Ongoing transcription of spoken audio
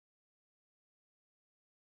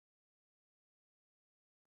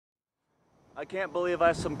I can't believe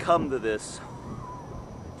I succumbed to this.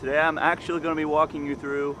 Today I'm actually going to be walking you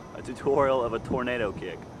through a tutorial of a tornado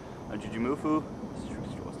kick on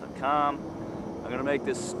Jujimufu.com. I'm going to make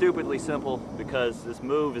this stupidly simple because this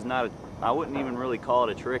move is not I wouldn't even really call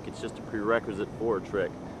it a trick, it's just a prerequisite for a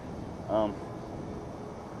trick.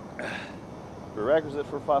 Prerequisite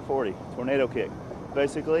for 540, tornado kick.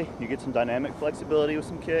 Basically, you get some dynamic flexibility with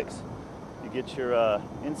some kicks. You get your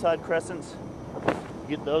inside crescents,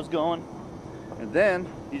 you get those going, and then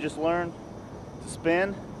you just learn to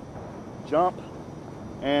spin, jump,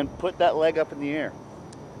 and put that leg up in the air.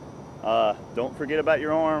 Don't forget about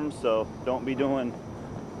your arms, so don't be doing,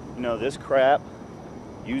 this crap.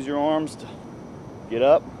 Use your arms to get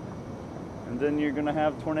up, and then you're gonna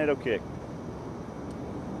have a tornado kick,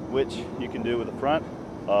 which you can do with the front,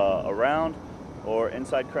 around, or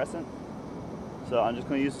inside crescent. So I'm just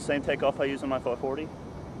going to use the same takeoff I use on my 540,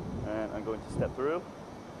 and I'm going to step through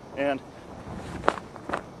and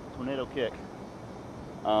tornado kick.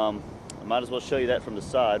 I might as well show you that from the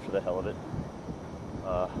side for the hell of it.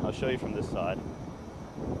 I'll show you from this side.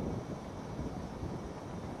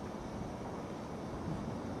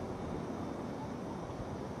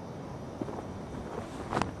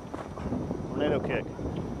 Tornado kick.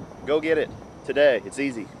 Go get it today. It's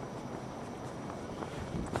easy.